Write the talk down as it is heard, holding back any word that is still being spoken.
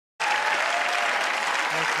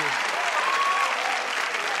Thank you.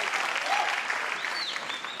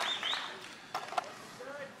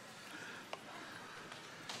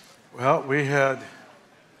 Well, we had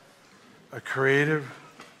a creative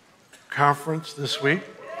conference this week.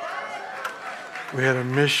 We had a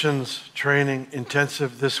missions training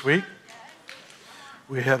intensive this week.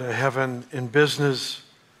 We had a Heaven in Business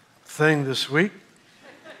thing this week.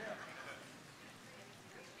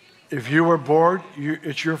 If you were bored,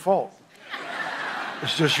 it's your fault.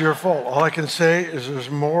 It's just your fault. All I can say is there's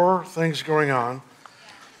more things going on,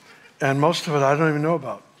 and most of it I don't even know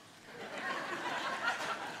about.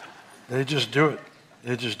 They just do it.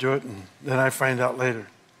 They just do it, and then I find out later.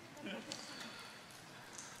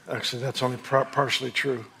 Actually, that's only partially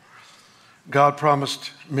true. God promised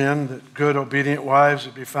men that good, obedient wives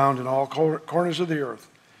would be found in all corners of the earth.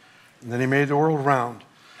 And then he made the world round.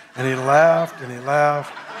 And he laughed, and he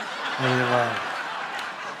laughed, and he laughed.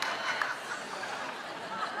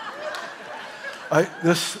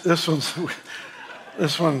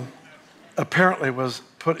 This one apparently was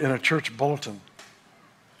put in a church bulletin.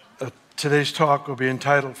 Today's talk will be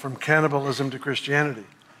entitled From Cannibalism to Christianity.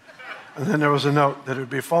 And then there was a note that it would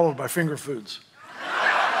be followed by finger foods.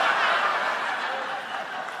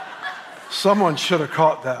 Someone should have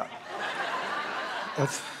caught that.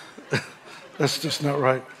 That's just not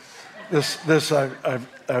right. This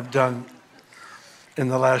I've done in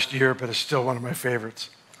the last year, but it's still one of my favorites.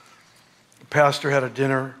 The pastor had a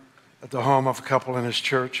dinner at the home of a couple in his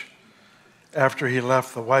church. After he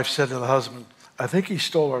left, the wife said to the husband, "I think he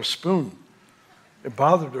stole our spoon." It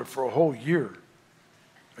bothered her for a whole year.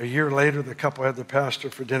 A year later, the couple had the pastor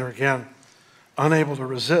for dinner again. Unable to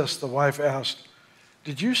resist, the wife asked,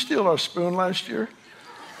 "Did you steal our spoon last year?"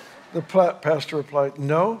 The pastor replied,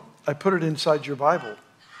 "No, I put it inside your Bible."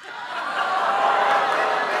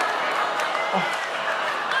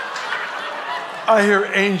 I hear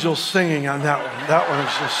angels singing on that one. That one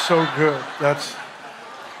is just so good.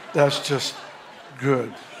 That's just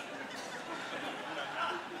good.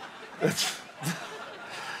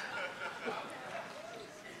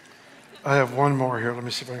 I have one more here. Let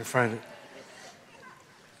me see if I can find it.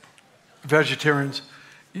 Vegetarians,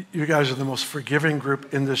 you guys are the most forgiving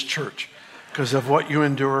group in this church because of what you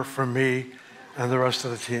endure from me and the rest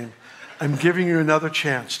of the team. I'm giving you another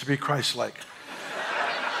chance to be Christ-like.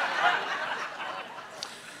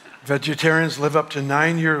 Vegetarians live up to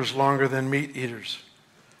 9 years longer than meat eaters.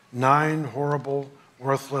 9 horrible,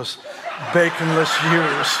 worthless, baconless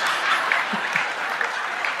years.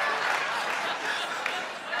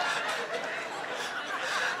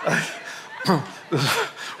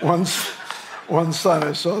 One sign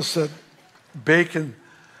I saw said, bacon,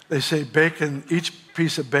 they say bacon, each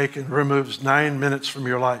piece of bacon removes 9 minutes from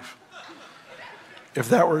your life. If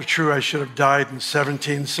that were true, I should have died in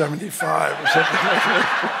 1775 or something like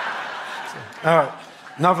that. All right,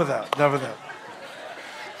 enough of that.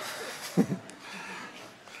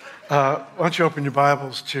 Why don't you open your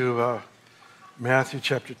Bibles to Matthew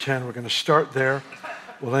chapter 10. We're going to start there.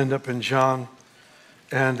 We'll end up in John.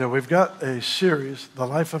 And we've got a series, The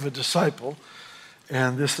Life of a Disciple.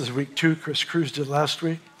 And this is week 2. Chris Cruz did last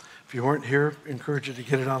week. If you weren't here, I encourage you to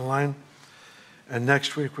get it online. And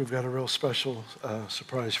next week, we've got a real special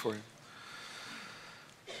surprise for you.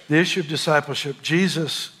 The issue of discipleship.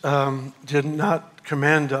 Jesus did not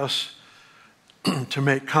command us to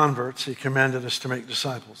make converts. He commanded us to make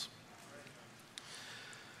disciples.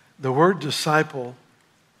 The word disciple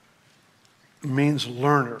means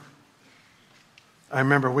learner. I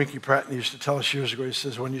remember Winky Pratt used to tell us years ago, he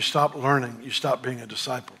says, when you stop learning, you stop being a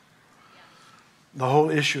disciple. The whole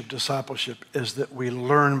issue of discipleship is that we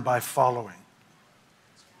learn by following.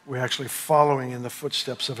 We're actually following in the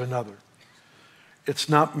footsteps of another. It's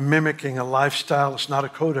not mimicking a lifestyle. It's not a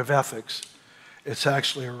code of ethics. It's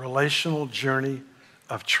actually a relational journey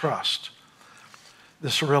of trust.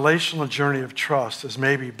 This relational journey of trust is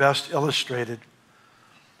maybe best illustrated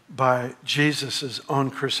by Jesus' own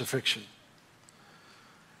crucifixion.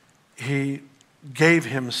 He gave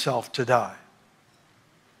himself to die.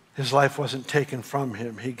 His life wasn't taken from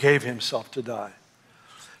him. He gave himself to die.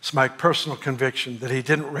 It's my personal conviction that he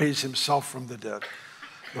didn't raise himself from the dead.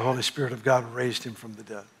 The Holy Spirit of God raised him from the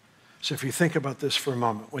dead. So if you think about this for a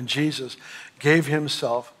moment, when Jesus gave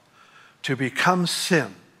himself to become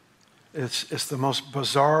sin, it's the most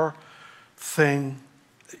bizarre thing.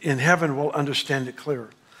 In heaven, we'll understand it clearer.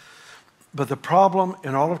 But the problem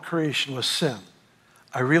in all of creation was sin.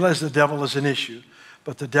 I realize the devil is an issue,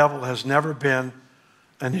 but the devil has never been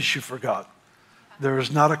an issue for God. There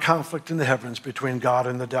is not a conflict in the heavens between God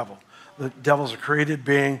and the devil. The devil's a created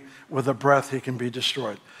being. With a breath, he can be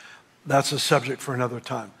destroyed. That's a subject for another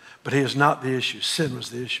time. But he is not the issue. Sin was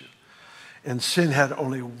the issue. And sin had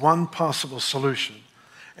only one possible solution,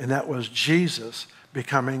 and that was Jesus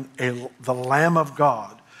becoming the Lamb of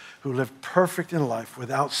God who lived perfect in life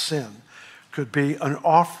without sin, could be an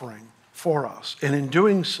offering for us. And in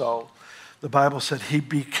doing so, the Bible said he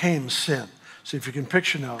became sin. So if you can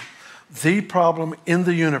picture now, the problem in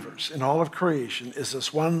the universe, in all of creation, is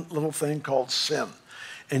this one little thing called sin.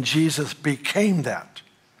 And Jesus became that.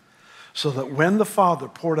 So that when the Father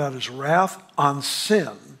poured out his wrath on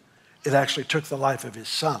sin, it actually took the life of his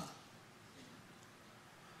Son.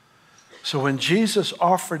 So when Jesus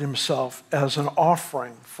offered himself as an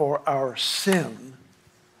offering for our sin,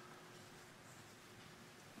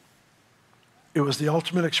 it was the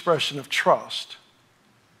ultimate expression of trust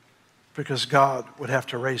because God would have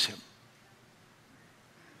to raise him.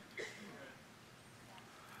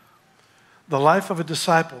 The life of a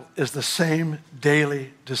disciple is the same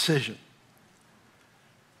daily decision.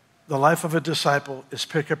 The life of a disciple is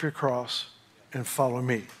pick up your cross and follow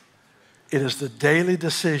me. It is the daily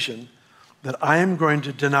decision that I am going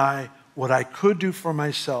to deny what I could do for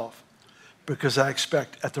myself because I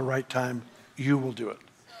expect at the right time you will do it.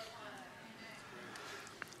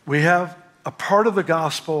 We have a part of the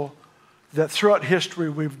gospel that throughout history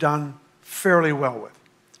we've done fairly well with.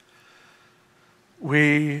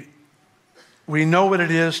 We know what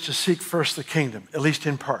it is to seek first the kingdom, at least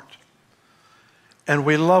in part. And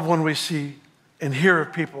we love when we see and hear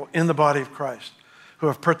of people in the body of Christ who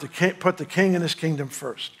have put the king and his kingdom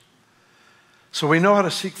first. So we know how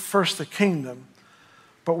to seek first the kingdom,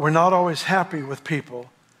 but we're not always happy with people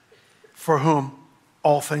for whom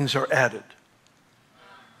all things are added.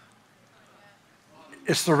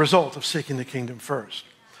 It's the result of seeking the kingdom first.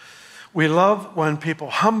 We love when people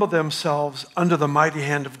humble themselves under the mighty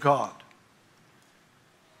hand of God,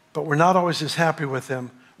 but we're not always as happy with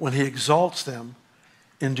them when he exalts them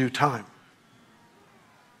in due time.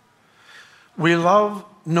 We love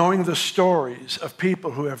knowing the stories of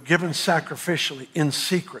people who have given sacrificially in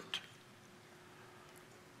secret,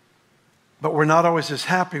 but we're not always as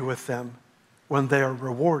happy with them when they are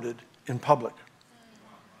rewarded in public.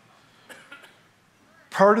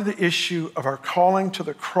 Part of the issue of our calling to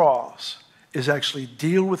the cross is actually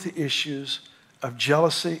deal with the issues of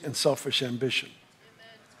jealousy and selfish ambition.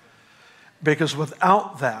 Because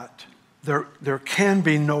without that, there can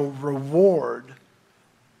be no reward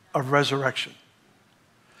of resurrection.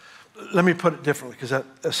 Let me put it differently, because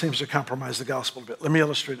that seems to compromise the gospel a bit. Let me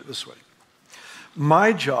illustrate it this way.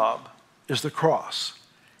 My job is the cross.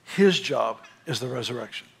 His job is the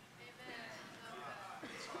resurrection.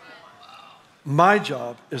 My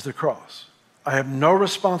job is the cross. I have no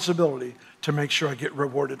responsibility to make sure I get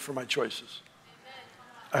rewarded for my choices.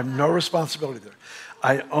 I have no responsibility there.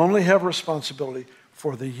 I only have responsibility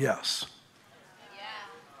for the yes.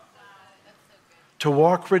 To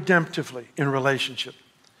walk redemptively in relationship.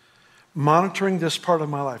 Monitoring this part of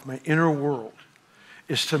my life, my inner world,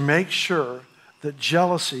 is to make sure that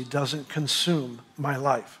jealousy doesn't consume my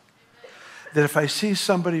life. That if I see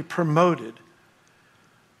somebody promoted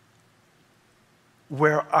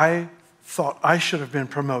where I thought I should have been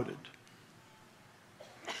promoted,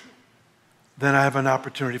 then I have an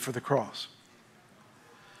opportunity for the cross.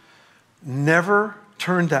 Never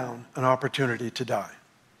turn down an opportunity to die.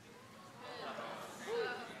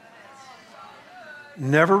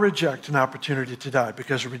 Never reject an opportunity to die,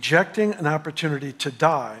 because rejecting an opportunity to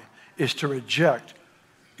die is to reject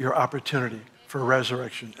your opportunity for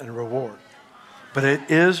resurrection and reward. But it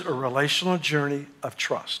is a relational journey of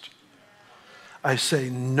trust. I say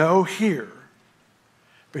no here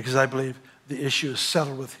because I believe the issue is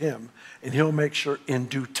settled with him, and he'll make sure in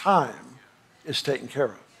due time it's taken care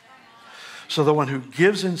of. So the one who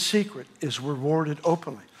gives in secret is rewarded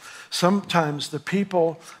openly. Sometimes the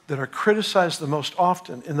people that are criticized the most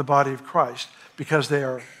often in the body of Christ because they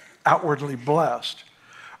are outwardly blessed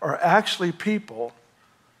are actually people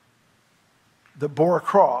that bore a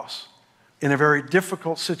cross in a very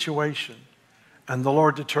difficult situation, and the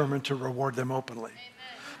Lord determined to reward them openly.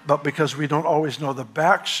 Amen. But because we don't always know the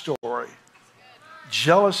backstory,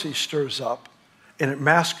 jealousy stirs up and it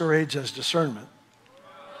masquerades as discernment.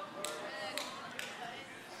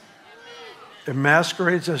 It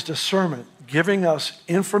masquerades as discernment, giving us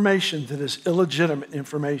information that is illegitimate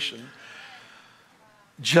information.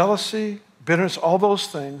 Jealousy, bitterness, all those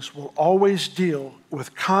things will always deal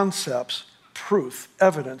with concepts, proof,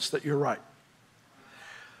 evidence that you're right.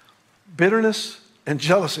 Bitterness and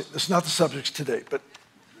jealousy, that's not the subjects today, but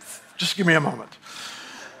just give me a moment.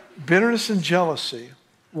 Bitterness and jealousy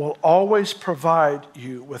will always provide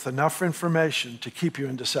you with enough information to keep you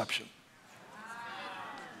in deception.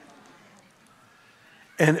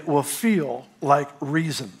 and it will feel like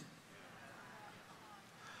reason.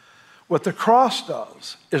 What the cross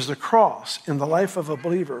does is the cross in the life of a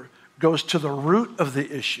believer goes to the root of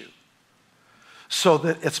the issue so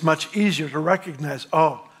that it's much easier to recognize,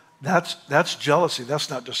 oh, that's jealousy,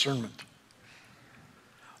 that's not discernment.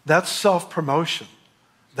 That's self-promotion.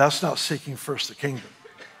 That's not seeking first the kingdom.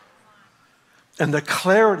 And the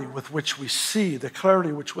clarity with which we see, the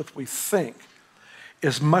clarity with which we think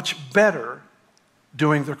is much better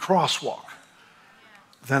doing the crosswalk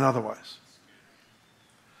than otherwise.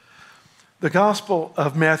 The Gospel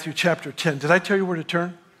of Matthew chapter 10. Did I tell you where to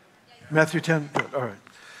turn? Matthew 10? Good, all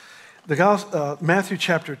right. Matthew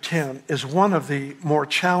chapter 10 is one of the more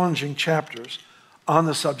challenging chapters on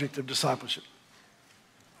the subject of discipleship.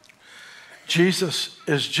 Jesus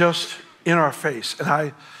is just in our face,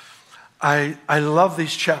 and I love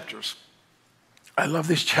these chapters. I love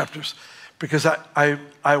these chapters because I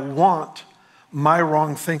want my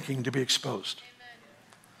wrong thinking to be exposed.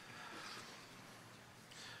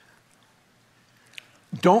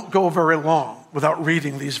 Don't go very long without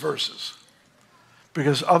reading these verses,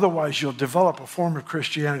 because otherwise you'll develop a form of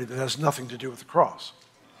Christianity that has nothing to do with the cross.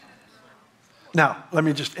 Now, let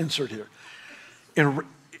me just insert here.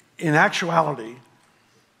 In actuality,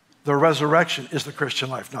 the resurrection is the Christian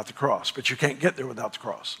life, not the cross, but you can't get there without the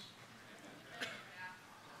cross.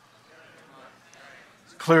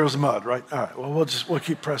 Clear as mud, right? All right, well, we'll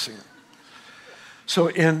keep pressing it.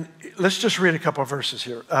 So let's just read a couple of verses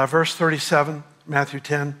here. Verse 37, Matthew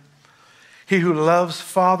 10. He who loves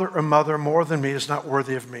father or mother more than me is not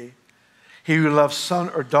worthy of me. He who loves son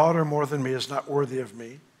or daughter more than me is not worthy of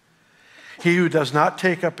me. He who does not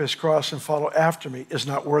take up his cross and follow after me is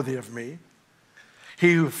not worthy of me.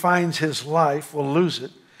 He who finds his life will lose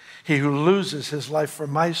it. He who loses his life for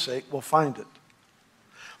my sake will find it.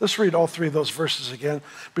 Let's read all three of those verses again,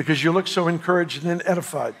 because you look so encouraged and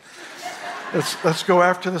edified. Let's go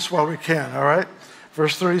after this while we can, all right?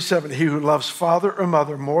 Verse 37, he who loves father or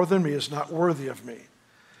mother more than me is not worthy of me.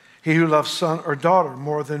 He who loves son or daughter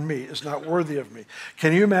more than me is not worthy of me.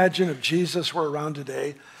 Can you imagine if Jesus were around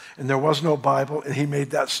today and there was no Bible and he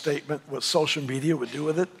made that statement, what social media would do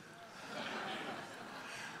with it?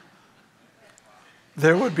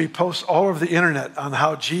 There would be posts all over the internet on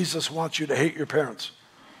how Jesus wants you to hate your parents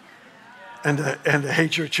and to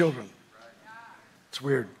hate your children. It's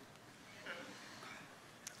weird.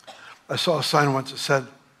 I saw a sign once that said,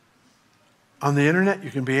 on the internet,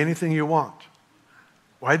 you can be anything you want.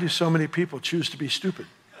 Why do so many people choose to be stupid?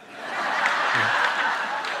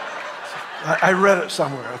 I read it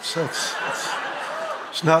somewhere. It's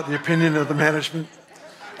not the opinion of the management.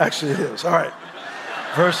 Actually, it is. All right.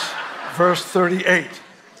 Verse 38.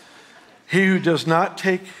 He who does not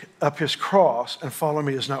take up his cross and follow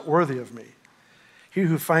me is not worthy of me. He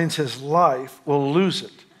who finds his life will lose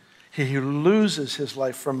it. He who loses his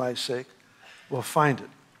life for my sake will find it.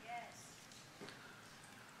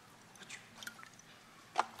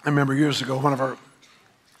 I remember years ago, one of our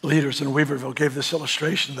leaders in Weaverville gave this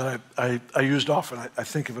illustration that I used often. I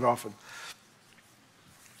think of it often.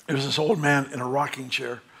 It was this old man in a rocking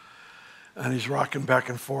chair, and he's rocking back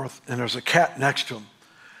and forth, and there's a cat next to him.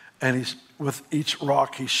 And with each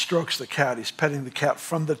rock, he strokes the cat. He's petting the cat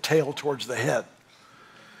from the tail towards the head.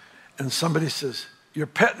 And somebody says, "You're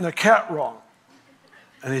petting the cat wrong."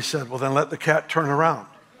 And he said, "Well, then let the cat turn around."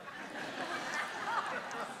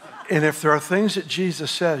 And if there are things that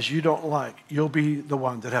Jesus says you don't like, you'll be the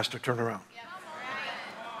one that has to turn around.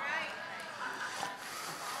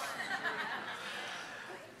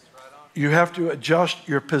 You have to adjust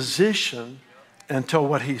your position until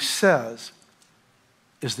what he says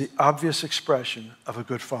is the obvious expression of a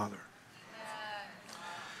good father.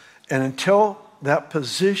 And until that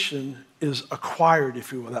position is acquired,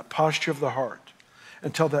 if you will, that posture of the heart,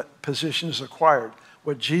 until that position is acquired,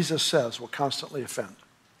 what Jesus says will constantly offend.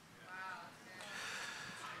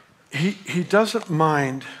 He doesn't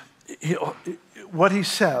mind, what he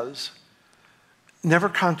says never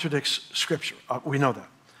contradicts Scripture. We know that.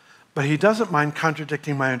 But he doesn't mind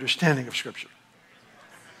contradicting my understanding of Scripture.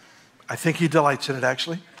 I think he delights in it,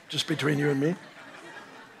 actually, just between you and me.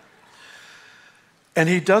 And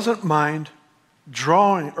he doesn't mind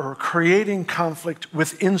drawing or creating conflict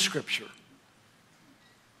within Scripture.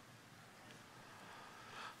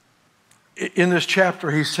 In this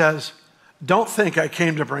chapter, he says, "Don't think I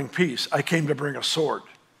came to bring peace. I came to bring a sword."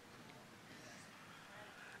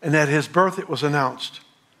 And at his birth, it was announced,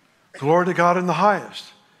 "Glory to God in the highest,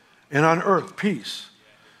 and on earth, peace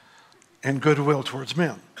and goodwill towards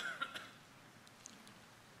men."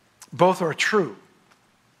 Both are true.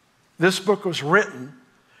 This book was written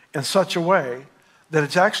in such a way that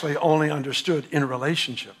it's actually only understood in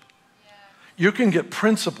relationship. You can get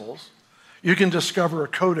principles. You can discover a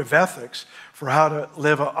code of ethics for how to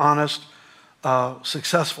live an honest,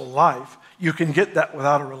 successful life. You can get that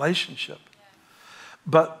without a relationship.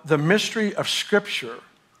 But the mystery of Scripture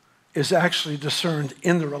is actually discerned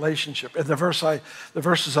in the relationship. And the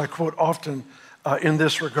verses I quote often in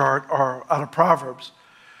this regard are out of Proverbs,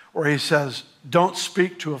 where he says, "Don't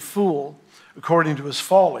speak to a fool according to his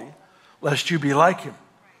folly, lest you be like him."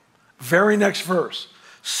 Very next verse,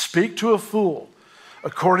 "Speak to a fool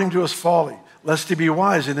according to his folly, lest he be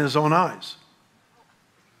wise in his own eyes."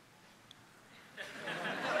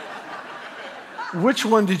 Which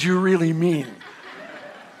one did you really mean?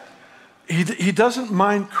 He doesn't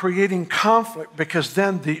mind creating conflict, because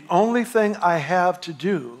then the only thing I have to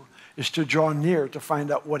do is to draw near to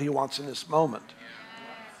find out what he wants in this moment.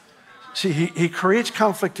 See, he creates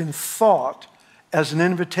conflict in thought as an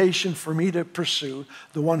invitation for me to pursue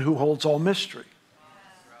the one who holds all mystery.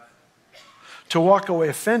 To walk away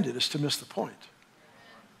offended is to miss the point.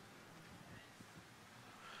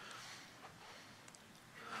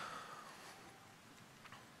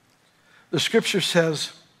 The Scripture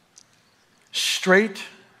says, straight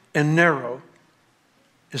and narrow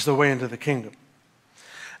is the way into the kingdom.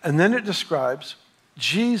 And then it describes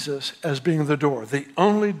Jesus as being the door, the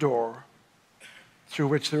only door through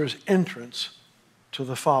which there is entrance to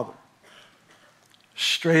the Father.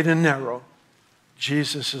 Straight and narrow,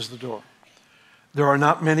 Jesus is the door. There are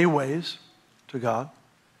not many ways to God.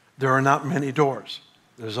 There are not many doors.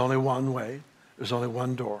 There's only one way. There's only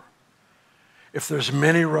one door. If there's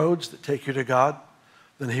many roads that take you to God,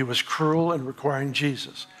 then he was cruel in requiring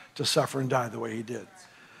Jesus to suffer and die the way he did.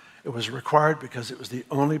 It was required because it was the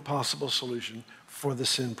only possible solution for the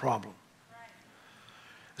sin problem.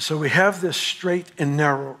 So we have this straight and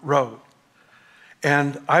narrow road.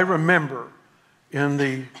 And I remember in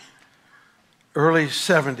the early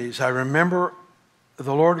 70s, I remember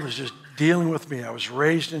the Lord was just dealing with me. I was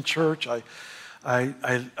raised in church. I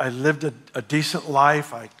lived a decent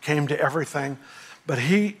life. I came to everything. But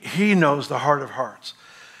he knows the heart of hearts.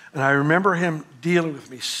 And I remember him dealing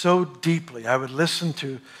with me so deeply. I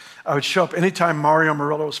would show up anytime Mario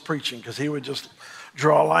Murillo was preaching, because he would just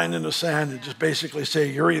draw a line in the sand and just basically say,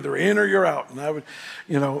 you're either in or you're out. And I would,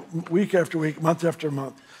 week after week, month after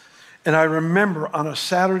month. And I remember on a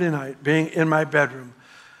Saturday night being in my bedroom,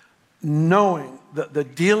 knowing that the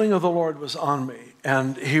dealing of the Lord was on me.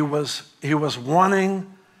 And he was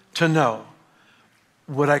wanting to know,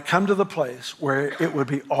 would I come to the place where it would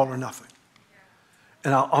be all or nothing?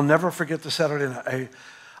 And I'll never forget the Saturday night.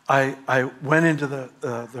 I went into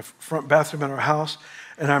the front bathroom in our house,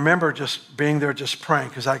 and I remember just being there just praying,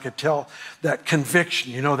 because I could tell that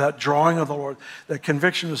conviction, that drawing of the Lord, that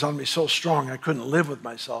conviction was on me so strong I couldn't live with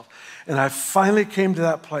myself. And I finally came to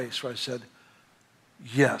that place where I said,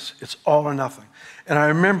 yes, it's all or nothing. And I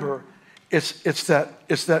remember it's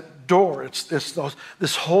that door,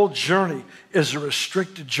 this whole journey is a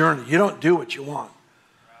restricted journey. You don't do what you want.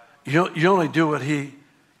 You only do what he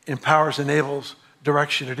empowers, enables,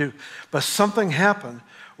 directs you to do. But something happened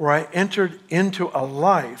where I entered into a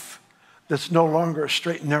life that's no longer a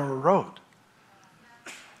straight and narrow road.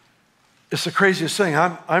 It's the craziest thing.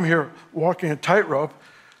 I'm here walking a tightrope,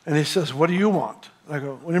 and he says, what do you want? And I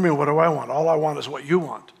go, what do you mean, what do I want? All I want is what you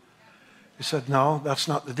want. He said, no, that's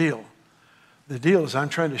not the deal. The deal is I'm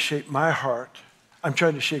trying to shape my heart. I'm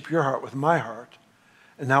trying to shape your heart with my heart,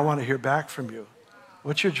 and now I want to hear back from you.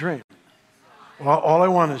 What's your dream? Well, all I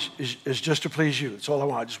want is just to please you. That's all I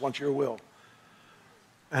want. I just want your will.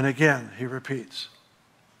 And again, he repeats,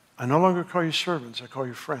 I no longer call you servants. I call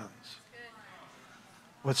you friends.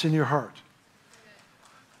 What's in your heart?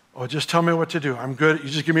 Oh, just tell me what to do. I'm good. You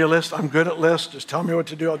just give me a list. I'm good at lists. Just tell me what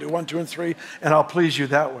to do. I'll do 1, 2, and 3, and I'll please you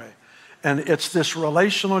that way. And it's this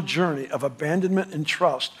relational journey of abandonment and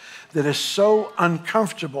trust that is so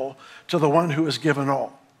uncomfortable to the one who has given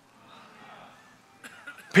all.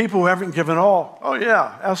 People who haven't given all, oh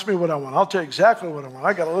yeah, ask me what I want. I'll tell you exactly what I want.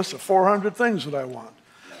 I got a list of 400 things that I want.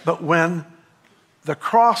 But when the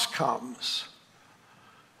cross comes,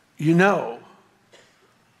 you know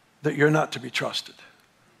that you're not to be trusted.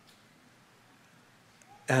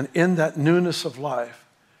 And in that newness of life,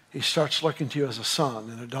 he starts looking to you as a son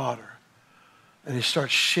and a daughter. And he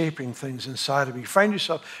starts shaping things inside of you. You find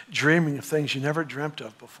yourself dreaming of things you never dreamt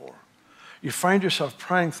of before. You find yourself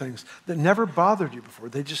praying things that never bothered you before.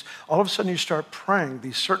 All of a sudden you start praying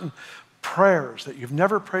these certain prayers that you've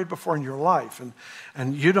never prayed before in your life.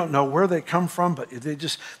 And you don't know where they come from, but they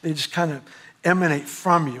just kind of emanate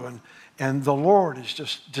from you. And the Lord is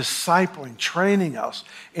just discipling, training us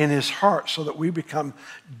in his heart so that we become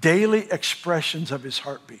daily expressions of his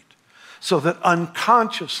heartbeat. So that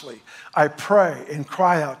unconsciously I pray and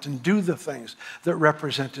cry out and do the things that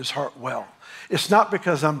represent his heart well. It's not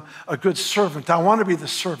because I'm a good servant. I want to be the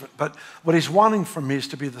servant, but what he's wanting from me is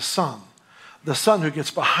to be the son who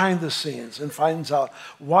gets behind the scenes and finds out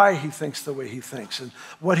why he thinks the way he thinks and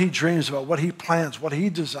what he dreams about, what he plans, what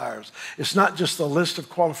he desires. It's not just the list of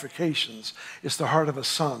qualifications. It's the heart of a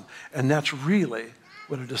son, and that's really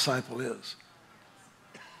what a disciple is.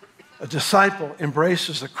 A disciple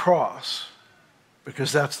embraces the cross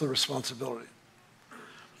because that's the responsibility.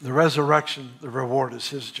 The resurrection, the reward is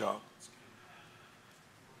his job.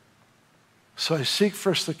 So I seek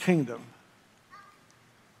first the kingdom.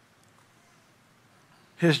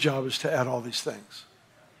 His job is to add all these things.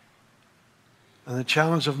 And the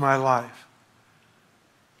challenge of my life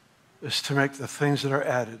is to make the things that are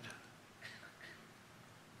added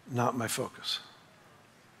not my focus,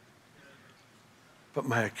 but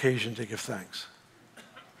my occasion to give thanks.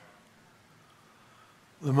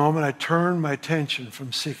 The moment I turn my attention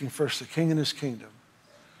from seeking first the King and his kingdom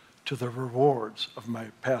to the rewards of my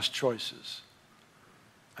past choices,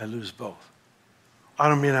 I lose both. I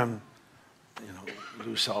don't mean I'm,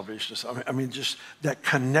 lose salvation. I mean, just that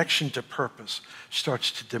connection to purpose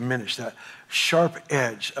starts to diminish. That sharp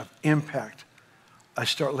edge of impact, I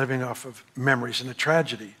start living off of memories. And the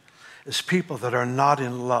tragedy is people that are not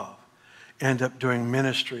in love end up doing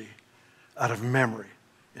ministry out of memory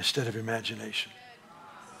instead of imagination.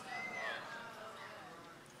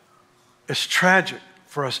 It's tragic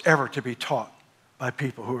for us ever to be taught by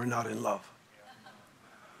people who are not in love.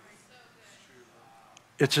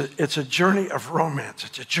 It's a journey of romance.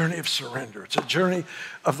 It's a journey of surrender. It's a journey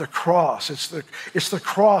of the cross. It's the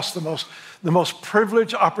cross. The most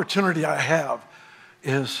privileged opportunity I have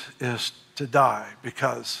is to die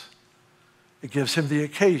because it gives him the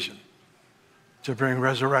occasion to bring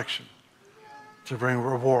resurrection, to bring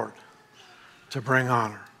reward, to bring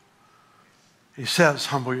honor. He says,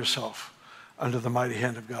 humble yourself under the mighty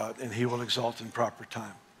hand of God, and he will exalt in proper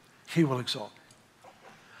time. He will exalt.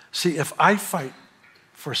 See, if I fight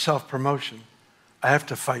for self-promotion, I have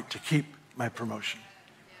to fight to keep my promotion.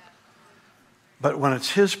 But when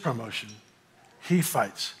it's his promotion, he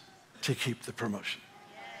fights to keep the promotion.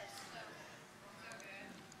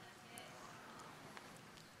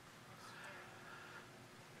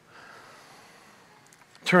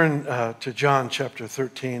 Turn to John chapter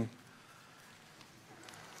 13.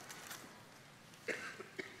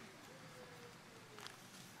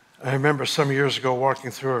 I remember some years ago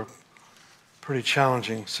walking through a pretty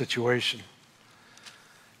challenging situation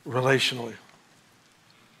relationally.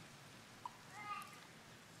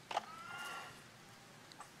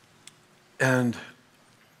 And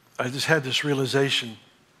I just had this realization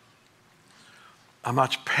how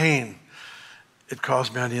much pain it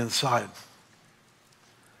caused me on the inside.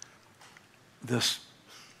 This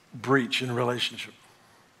breach in relationship.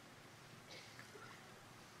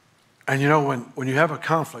 And when you have a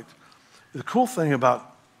conflict, the cool thing about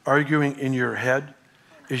arguing in your head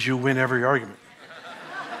is you win every argument.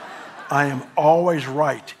 I am always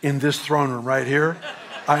right in this throne room right here.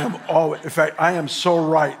 In fact, I am so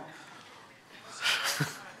right.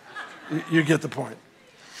 You get the point.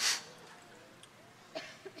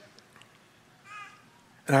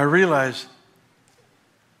 And I realized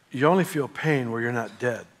you only feel pain where you're not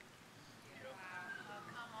dead.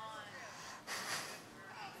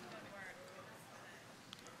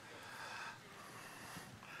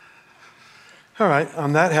 All right,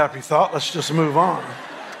 on that happy thought, let's just move on.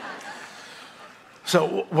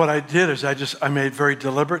 So what I did is I made very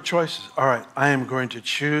deliberate choices. All right, I am going to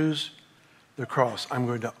choose the cross. I'm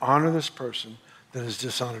going to honor this person that has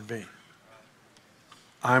dishonored me.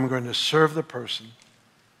 I'm going to serve the person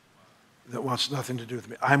that wants nothing to do with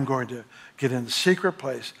me. I'm going to get in the secret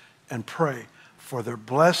place and pray for their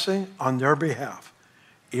blessing on their behalf,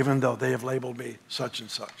 even though they have labeled me such and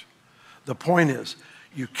such. The point is,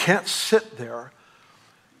 you can't sit there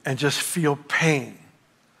and just feel pain.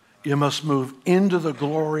 You must move into the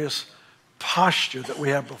glorious posture that we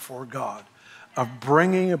have before God of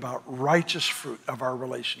bringing about righteous fruit of our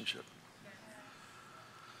relationship.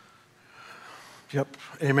 Yep,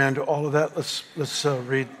 amen to all of that. Let's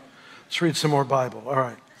read some more Bible. All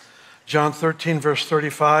right. John 13, verse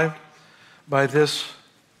 35. By this,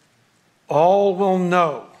 all will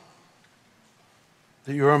know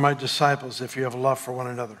that you are my disciples if you have love for one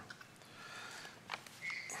another.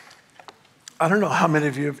 I don't know how many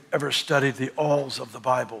of you have ever studied the alls of the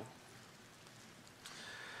Bible,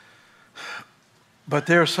 but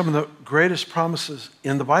they are some of the greatest promises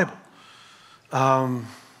in the Bible. And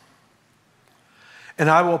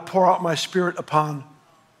I will pour out my Spirit upon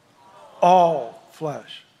all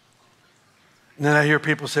flesh. And then I hear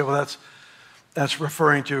people say, well, that's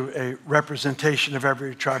referring to a representation of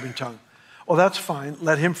every tribe and tongue. Well, that's fine.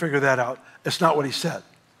 Let him figure that out. It's not what he said.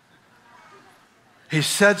 He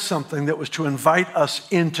said something that was to invite us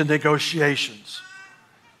into negotiations.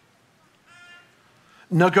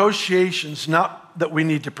 Negotiations, not that we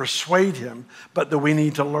need to persuade him, but that we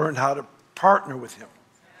need to learn how to partner with him.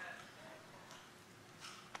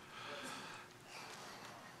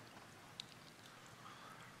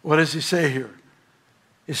 What does he say here?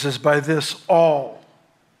 He says, by this all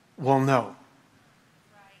will know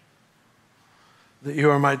that you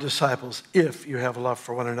are my disciples if you have love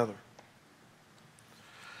for one another.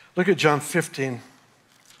 Look at John 15.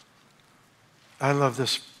 I love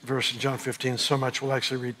this verse in John 15 so much. We'll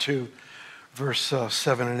actually read 2, verse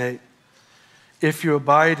 7 and 8. If you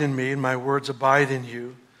abide in me and my words abide in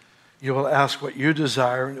you, you will ask what you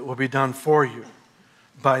desire and it will be done for you.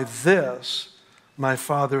 By this, my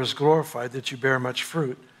Father is glorified that you bear much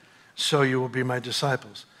fruit, so you will be my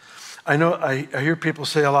disciples. I know I hear people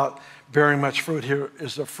say a lot, bearing much fruit here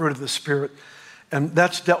is the fruit of the Spirit, and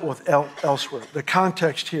that's dealt with elsewhere. The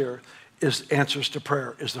context here is answers to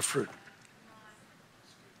prayer, is the fruit.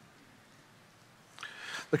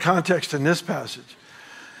 The context in this passage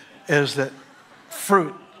is that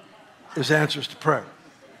fruit is answers to prayer.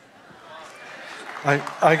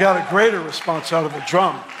 I got a greater response out of the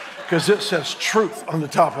drum because it says truth on the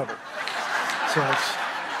top of it. So it's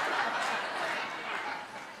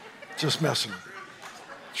just messing with it.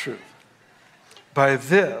 Truth. By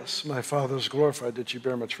this, my Father is glorified that you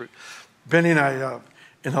bear much fruit. Benny and I,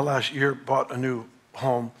 in the last year, bought a new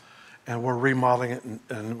home, and we're remodeling it,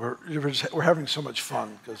 and we're having so much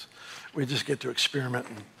fun because we just get to experiment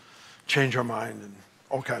and change our mind and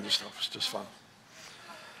all kinds of stuff. It's just fun.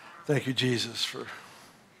 Thank you, Jesus, for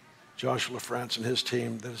Joshua LaFrance and his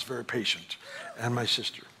team that is very patient, and my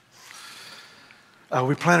sister.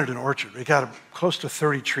 We planted an orchard. We got close to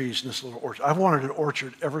 30 trees in this little orchard. I've wanted an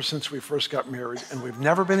orchard ever since we first got married, and we've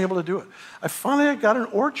never been able to do it. I finally got an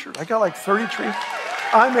orchard. I got like 30 trees.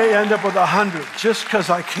 I may end up with 100 just because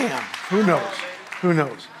I can. Who knows? Who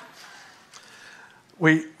knows?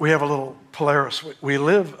 We have a little Polaris. We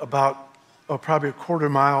live about probably a quarter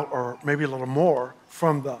mile or maybe a little more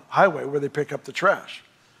from the highway where they pick up the trash.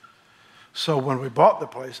 So when we bought the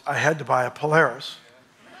place, I had to buy a Polaris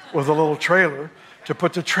with a little trailer to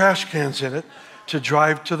put the trash cans in it to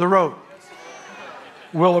drive to the road.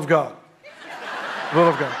 Will of God. Will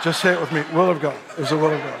of God. Just say it with me. Will of God. Is the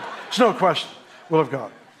will of God. There's no question. Will of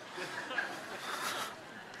God.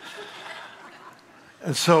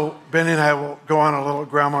 And so Benny and I will go on a little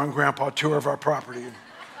grandma and grandpa tour of our property.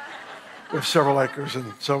 We have several acres,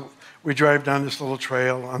 and so we drive down this little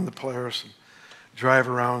trail on the Polaris and drive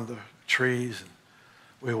around the trees, and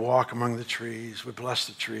we walk among the trees. We bless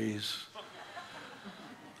the trees.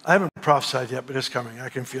 I haven't prophesied yet, but it's coming. I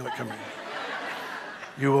can feel it coming.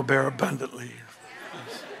 You will bear abundantly.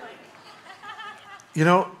 You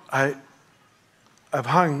know, I've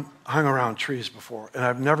hung around trees before, and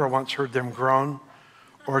I've never once heard them groan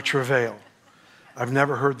or travail. I've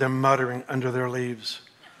never heard them muttering under their leaves.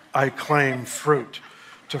 I claim fruit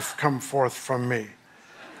to come forth from me.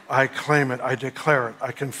 I claim it. I declare it.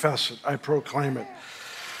 I confess it. I proclaim it.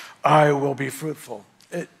 I will be fruitful.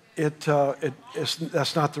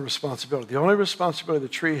 That's not the responsibility. The only responsibility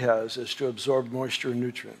the tree has is to absorb moisture and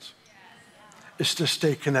nutrients. It's to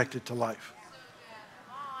stay connected to life.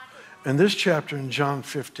 And this chapter in John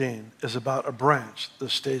 15 is about a branch that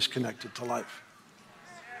stays connected to life.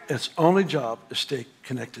 Its only job is to stay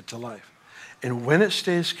connected to life. And when it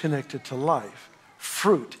stays connected to life,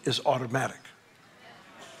 fruit is automatic.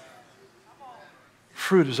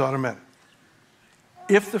 Fruit is automatic.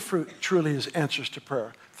 If the fruit truly is answers to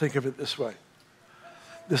prayer, think of it this way.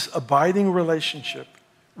 This abiding relationship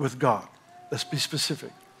with God, let's be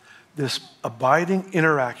specific, this abiding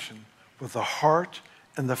interaction with the heart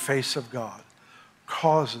and the face of God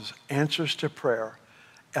causes answers to prayer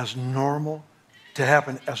as normal, to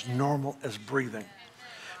happen as normal as breathing.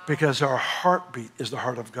 Because our heartbeat is the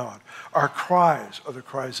heart of God. Our cries are the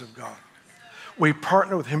cries of God. We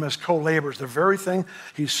partner with him as co-laborers, the very thing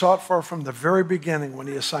he sought for from the very beginning when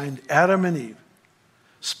he assigned Adam and Eve,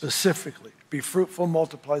 specifically, be fruitful,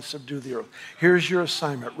 multiply, subdue the earth. Here's your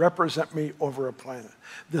assignment. Represent me over a planet.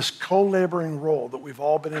 This co-laboring role that we've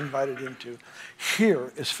all been invited into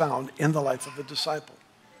here is found in the life of a disciple.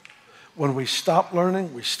 When we stop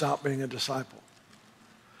learning, we stop being a disciple.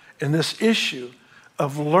 And this issue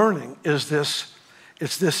of learning is this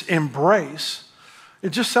embrace It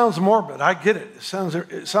just sounds morbid. I get it. It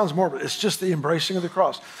sounds morbid. It's just the embracing of the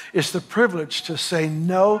cross. It's the privilege to say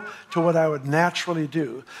no to what I would naturally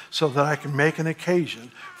do so that I can make an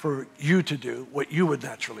occasion for you to do what you would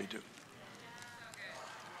naturally do.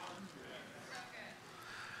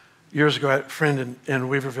 Years ago, I had a friend in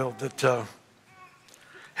Weaverville that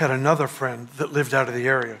had another friend that lived out of the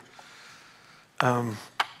area.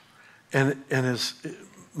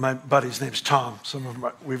 My buddy's name's Tom. Some of my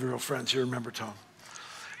Weaverville friends here remember Tom.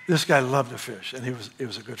 This guy loved to fish, and he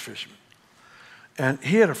was a good fisherman. And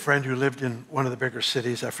he had a friend who lived in one of the bigger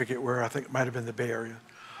cities. I forget where. I think it might have been the Bay Area.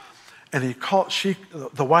 And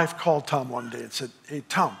the wife called Tom one day and said, "Hey,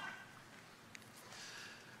 Tom,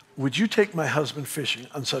 would you take my husband fishing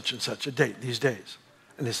on such and such a date these days?"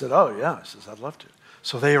 And he said, "Oh, yeah." He says, "I'd love to."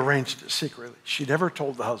 So they arranged it secretly. She never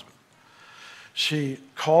told the husband. She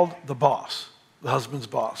called the boss, the husband's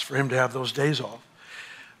boss, for him to have those days off,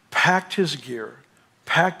 packed his gear,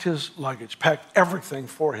 packed his luggage, packed everything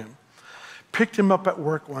for him, picked him up at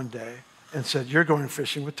work one day and said, "You're going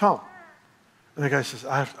fishing with Tom." And the guy says,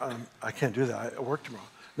 I can't do that. I work tomorrow.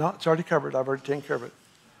 "No, it's already covered. I've already taken care of it."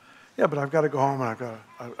 "Yeah, but I've got to go home and I've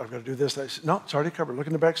got to do this." I said, "No, it's already covered. Look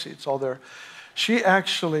in the back seat. It's all there." She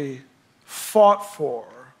actually fought for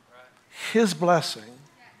his blessing.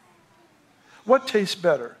 What tastes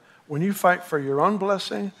better, when you fight for your own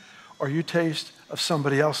blessing or you taste of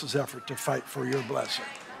somebody else's effort to fight for your blessing?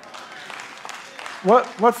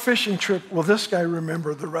 What fishing trip will this guy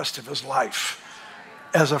remember the rest of his life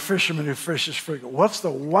as a fisherman who fishes frequently? What's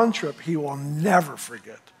the one trip he will never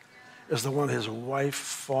forget? Is the one his wife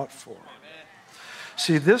fought for.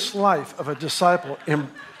 See, this life of a disciple,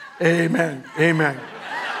 amen, amen.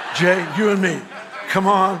 Jay, you and me, come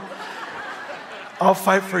on. I'll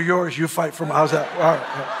fight for yours, you fight for mine. How's that? All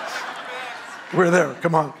right. We're there,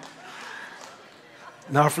 come on.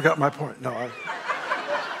 Now I forgot my point. No,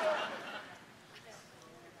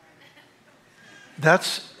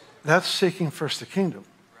 that's seeking first the kingdom.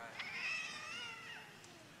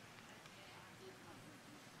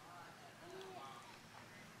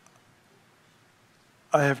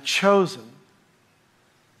 I have chosen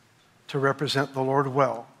to represent the Lord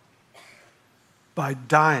well by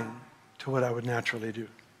dying to what I would naturally do.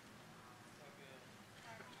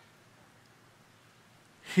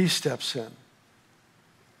 He steps in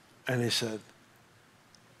and he said,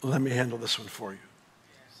 "Let me handle this one for you."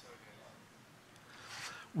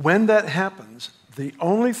 When that happens, the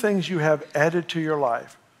only things you have added to your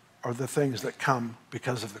life are the things that come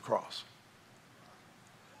because of the cross,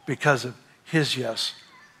 because of his yes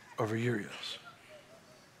over your yes.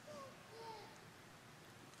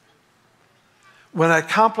 When I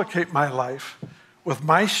complicate my life with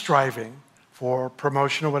my striving for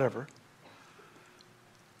promotion or whatever,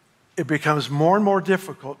 it becomes more and more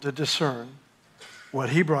difficult to discern what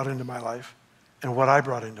he brought into my life and what I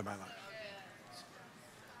brought into my life.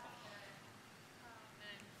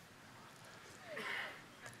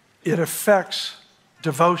 It affects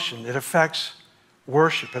devotion. It affects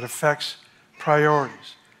worship. It affects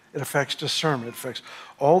priorities. It affects discernment. It affects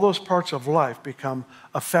all those parts of life become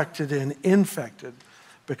affected and infected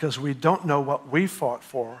because we don't know what we fought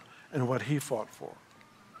for and what he fought for.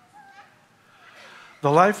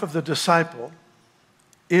 The life of the disciple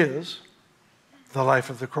is the life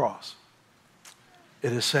of the cross.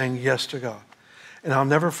 It is saying yes to God. And I'll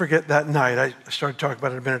never forget that night. I started talking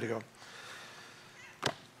about it a minute ago.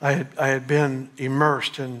 I had been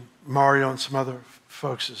immersed in Mario and some other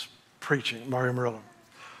folks' preaching, Mario Murillo.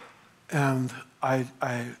 And I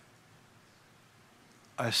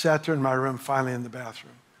sat there in my room, finally in the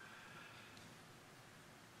bathroom.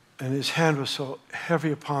 And his hand was so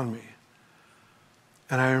heavy upon me.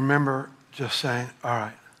 And I remember just saying, "All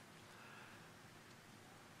right,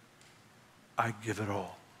 I give it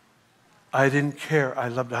all." I didn't care. I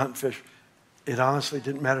loved to hunt and fish. It honestly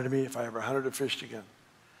didn't matter to me if I ever hunted or fished again.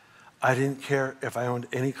 I didn't care if I owned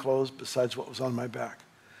any clothes besides what was on my back.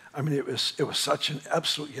 I mean, it was such an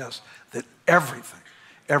absolute yes that everything,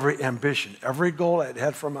 every ambition, every goal I had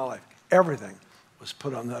had for my life, everything was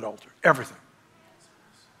put on that altar. Everything.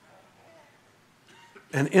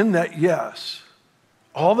 And in that yes,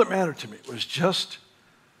 all that mattered to me was just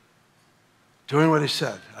doing what he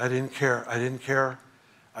said. I didn't care. I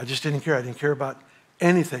just didn't care. I didn't care about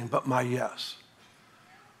anything but my yes.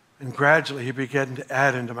 And gradually he began to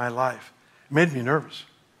add into my life. It made me nervous.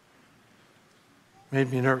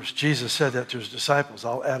 Made me nervous. Jesus said that to his disciples.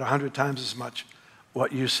 "I'll add 100 times as much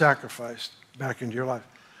what you sacrificed back into your life."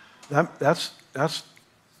 That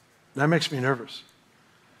makes me nervous.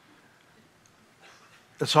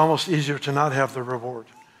 It's almost easier to not have the reward.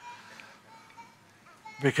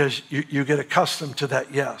 because you get accustomed to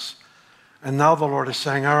that yes. And now the Lord is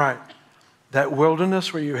saying, all right, that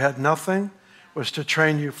wilderness where you had nothing was to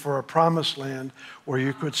train you for a promised land where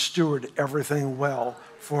you could steward everything well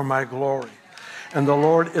for my glory. And the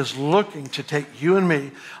Lord is looking to take you and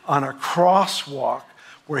me on a crosswalk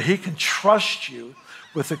where he can trust you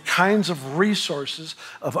with the kinds of resources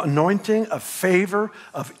of anointing, of favor,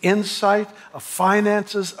 of insight, of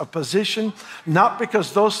finances, of position, not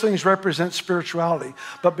because those things represent spirituality,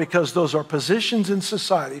 but because those are positions in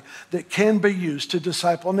society that can be used to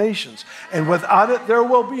disciple nations. And without it, there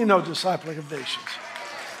will be no discipling of nations.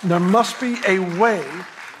 There must be a way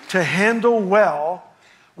to handle well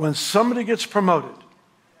when somebody gets promoted.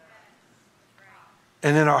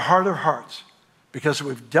 And in our heart of hearts, because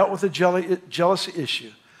we've dealt with the jealousy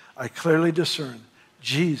issue, I clearly discern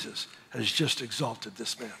Jesus has just exalted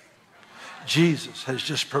this man. Jesus has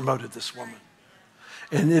just promoted this woman.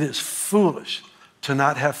 And it is foolish to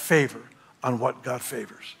not have favor on what God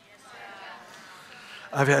favors.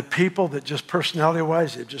 I've had people that just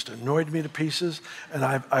personality-wise, they've just annoyed me to pieces, and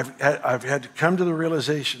I've had to come to the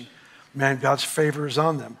realization, man, God's favor is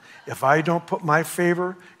on them. If I don't put my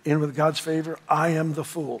favor in with God's favor, I am the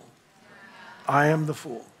fool. I am the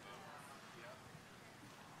fool.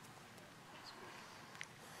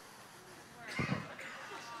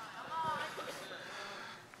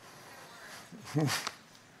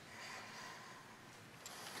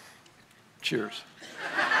 Cheers.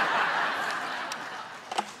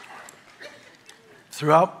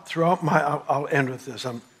 Throughout my, I'll end with this.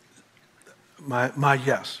 My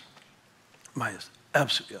yes,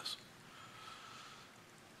 absolute yes.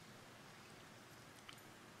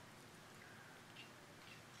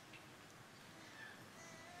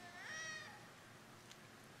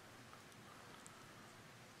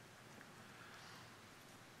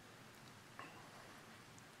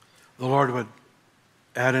 The Lord would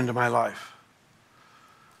add into my life.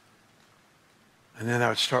 And then I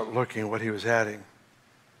would start looking at what he was adding.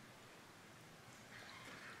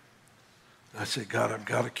 And I'd say, God, I've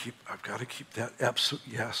got to keep that absolute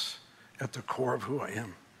yes at the core of who I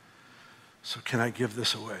am. So can I give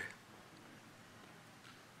this away?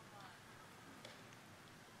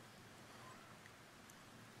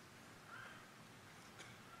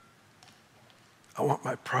 I want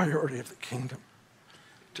my priority of the kingdom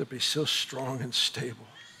to be so strong and stable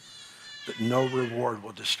that no reward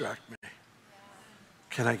will distract me.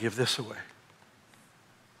 Can I give this away?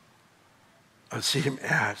 I'd see him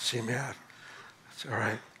add. It's all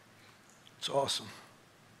right. It's awesome.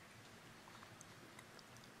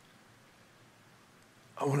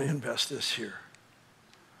 I want to invest this here.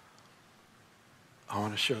 I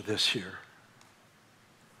want to show this here.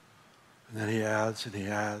 And then he adds and he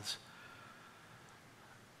adds.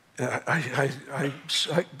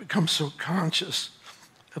 I become so conscious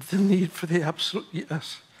of the need for the absolute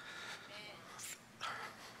yes.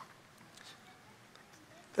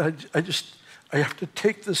 I have to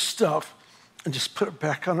take this stuff and just put it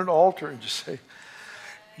back on an altar and just say,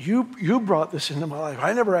 you brought this into my life.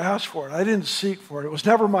 I never asked for it. I didn't seek for it. It was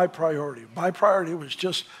never my priority. My priority was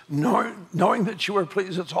just knowing that you were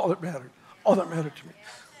pleased. That's all that mattered. All that mattered to me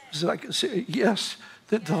is that I could say yes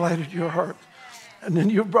that delighted your heart. And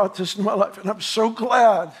then you brought this into my life, and I'm so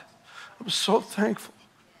glad. I'm so thankful.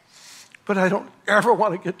 But I don't ever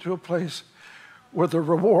want to get to a place where the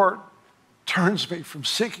reward turns me from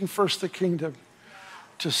seeking first the kingdom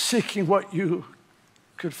to seeking what you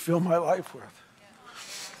could fill my life with.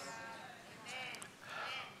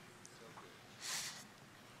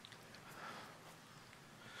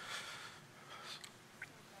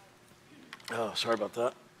 Oh, sorry about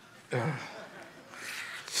that.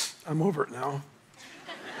 I'm over it now.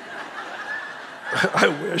 I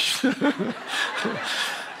wish.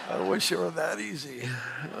 I wish it were that easy.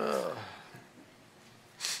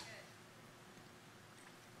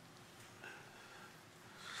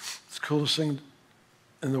 It's the coolest thing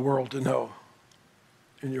in the world to know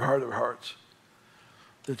in your heart of hearts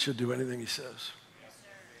that you'll do anything he says.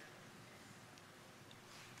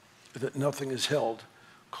 That nothing is held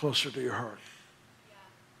closer to your heart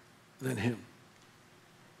than him.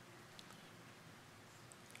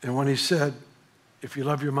 And when he said, if you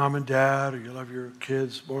love your mom and dad or you love your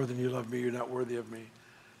kids more than you love me, you're not worthy of me.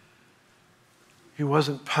 He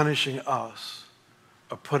wasn't punishing us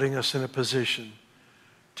or putting us in a position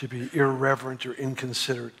to be irreverent or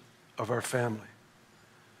inconsiderate of our family.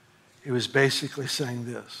 He was basically saying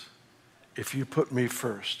this: if you put me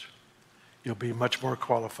first, you'll be much more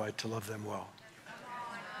qualified to love them well.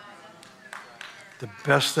 The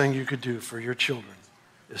best thing you could do for your children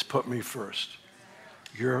is put me first.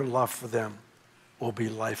 Your love for them will be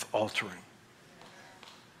life-altering.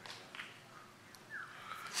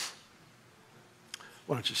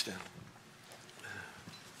 Why don't you stand?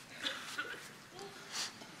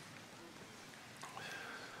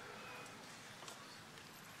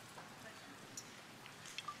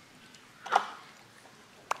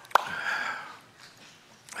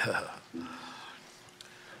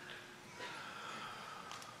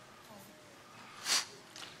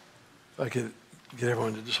 If I could get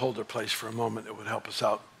everyone to just hold their place for a moment, it would help us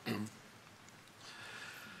out.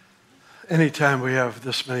 Anytime we have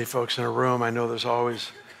this many folks in a room, I know there's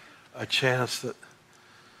always a chance that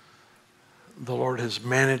the Lord has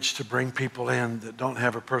managed to bring people in that don't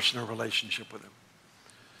have a personal relationship with Him.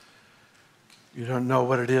 You don't know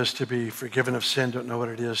what it is to be forgiven of sin, don't know what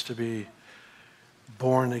it is to be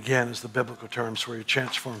born again, is the biblical terms, where you're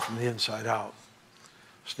transformed from the inside out.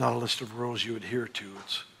 It's not a list of rules you adhere to.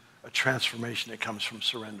 It's a transformation that comes from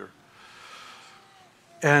surrender.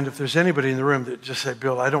 And if there's anybody in the room that just say,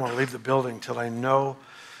 Bill, I don't want to leave the building till I know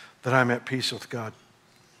that I'm at peace with God,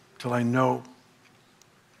 till I know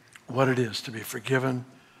what it is to be forgiven,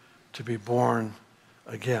 to be born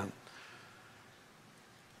again.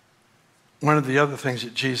 One of the other things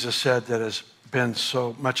that Jesus said that has been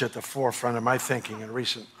so much at the forefront of my thinking in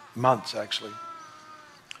recent months, actually,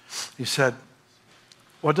 He said,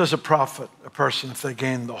 what does it profit a person if they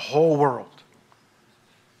gain the whole world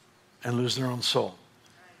and lose their own soul?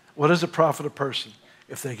 What does it profit a person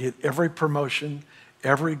if they get every promotion,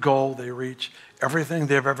 every goal they reach, everything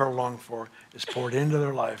they've ever longed for is poured into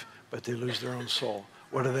their life, but they lose their own soul?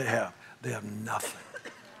 What do they have? They have nothing.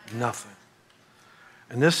 Nothing.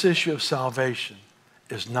 And this issue of salvation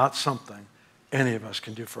is not something any of us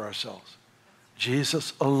can do for ourselves.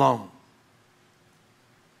 Jesus alone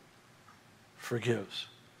forgives,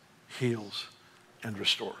 heals, and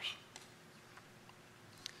restores.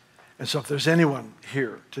 And so if there's anyone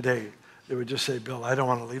here today that would just say, Bill, I don't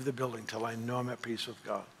want to leave the building till I know I'm at peace with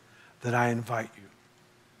God, then I invite you.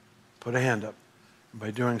 Put a hand up. And by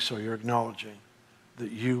doing so, you're acknowledging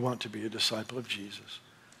that you want to be a disciple of Jesus,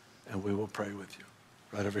 and we will pray with you.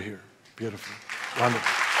 Right over here. Beautiful.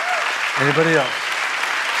 Wonderful. Anybody else?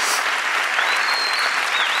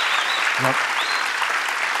 Nope.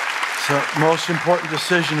 It's the most important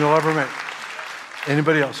decision you'll ever make.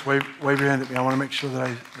 Anybody else? Wave your hand at me. I want to make sure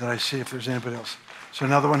that I see if there's anybody else. So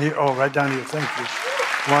another one here. Oh, right down here. Thank you.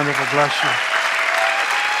 Wonderful. Bless you.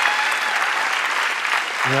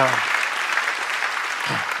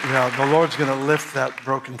 Yeah, the Lord's going to lift that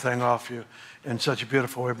broken thing off you in such a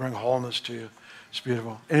beautiful way, bring wholeness to you. It's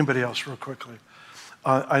beautiful. Anybody else, real quickly?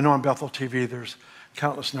 I know on Bethel TV there's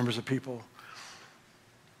countless numbers of people,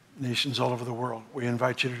 nations all over the world. We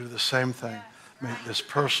invite you to do the same thing. Make this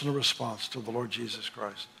personal response to the Lord Jesus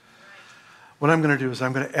Christ. What I'm going to do is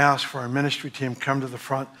I'm going to ask for our ministry team come to the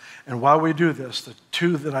front. And while we do this, the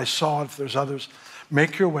two that I saw, if there's others,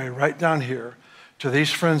 make your way right down here to these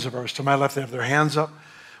friends of ours. To my left, they have their hands up.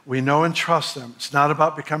 We know and trust them. It's not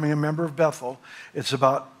about becoming a member of Bethel. It's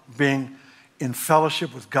about being in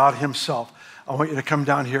fellowship with God Himself. I want you to come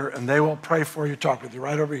down here, and they will pray for you, talk with you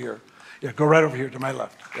right over here. Yeah, go right over here to my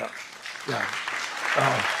left. Yeah.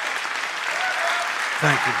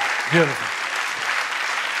 Thank you. Beautiful.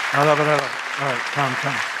 I love it. All right, come.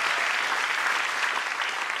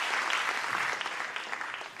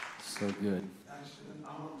 So good.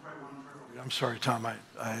 I'm sorry, Tom. I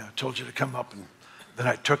told you to come up, and then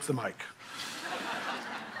I took the mic.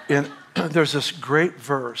 There's this great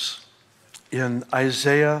verse in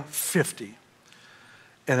Isaiah 50,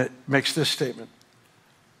 and it makes this statement.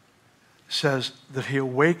 It says that He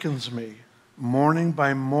awakens me morning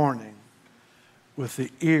by morning with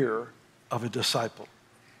the ear of a disciple.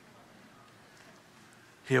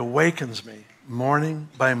 He awakens me morning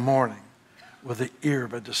by morning with the ear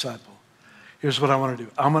of a disciple. Here's what I want to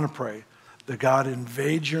do. I'm going to pray that God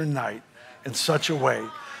invades your night in such a way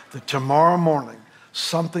that tomorrow morning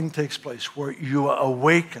something takes place where you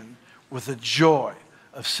awaken with the joy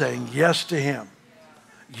of saying yes to Him,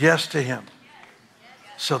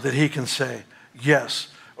 so that He can say yes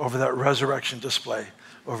over that resurrection display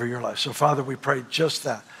over your life. So Father, we pray just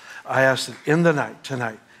that. I ask that in the night,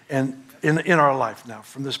 tonight, and in our life now,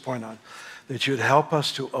 from this point on, that you'd help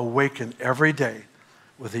us to awaken every day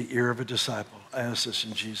with the ear of a disciple. I ask this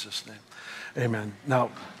in Jesus' name. Amen.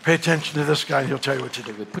 Now, pay attention to this guy, and he'll tell you what to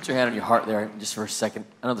do. Put your hand on your heart there just for a second.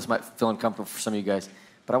 I know this might feel uncomfortable for some of you guys,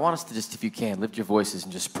 but I want us to just, if you can, lift your voices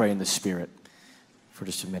and just pray in the Spirit for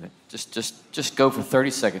just a minute. Just go for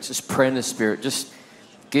 30 seconds. Just pray in the Spirit. Just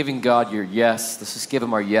giving God your yes. Let's just give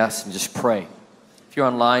Him our yes and just pray. If you're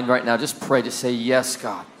online right now, just pray. Just say, yes,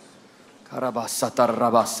 God. Yes,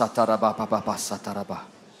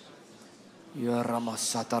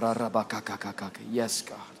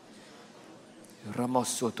 God.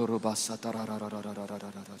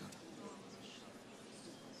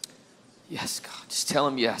 Yes, God. Just tell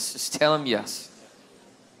him yes. Just tell him yes.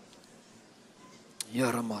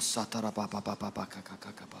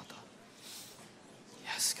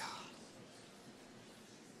 Yes, God.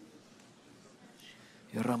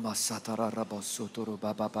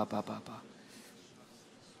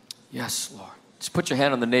 Yes, Lord. Just put your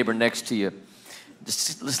hand on the neighbor next to you.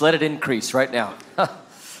 Just let it increase right now.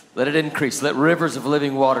 Let it increase. Let rivers of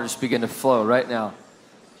living water just begin to flow right now.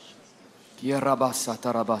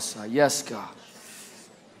 Yes, God.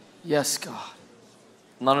 Yes, God.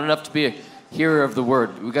 Not enough to be a hearer of the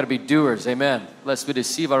word. We've got to be doers. Amen. Lest we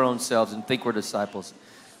deceive our own selves and think we're disciples.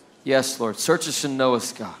 Yes, Lord. Search us and know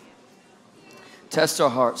us, God. Test our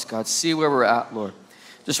hearts, God. See where we're at, Lord.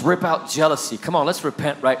 Just rip out jealousy. Come on, let's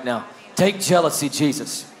repent right now. Take jealousy,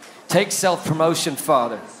 Jesus. Take self-promotion,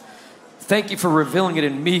 Father. Thank you for revealing it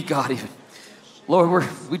in me, God, even. Lord,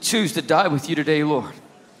 we choose to die with you today, Lord.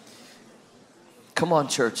 Come on,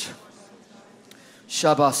 church.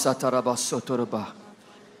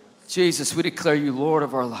 Jesus, we declare you Lord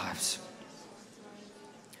of our lives.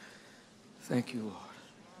 Thank you, Lord.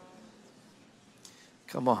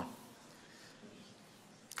 Come on.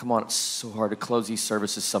 Come on, it's so hard to close these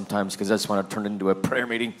services sometimes because I just want to turn it into a prayer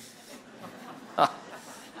meeting.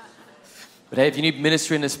 But hey, if you need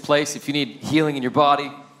ministry in this place, if you need healing in your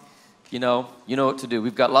body, you know what to do.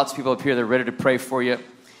 We've got lots of people up here that are ready to pray for you.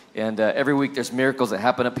 And every week there's miracles that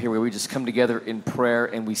happen up here where we just come together in prayer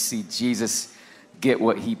and we see Jesus get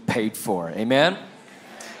what he paid for. Amen?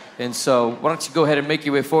 And so why don't you go ahead and make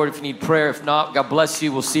your way forward if you need prayer. If not, God bless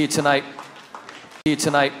you. We'll see you tonight. See you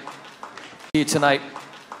tonight. See you tonight.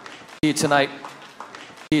 See you tonight.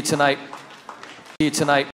 See you tonight. See you tonight.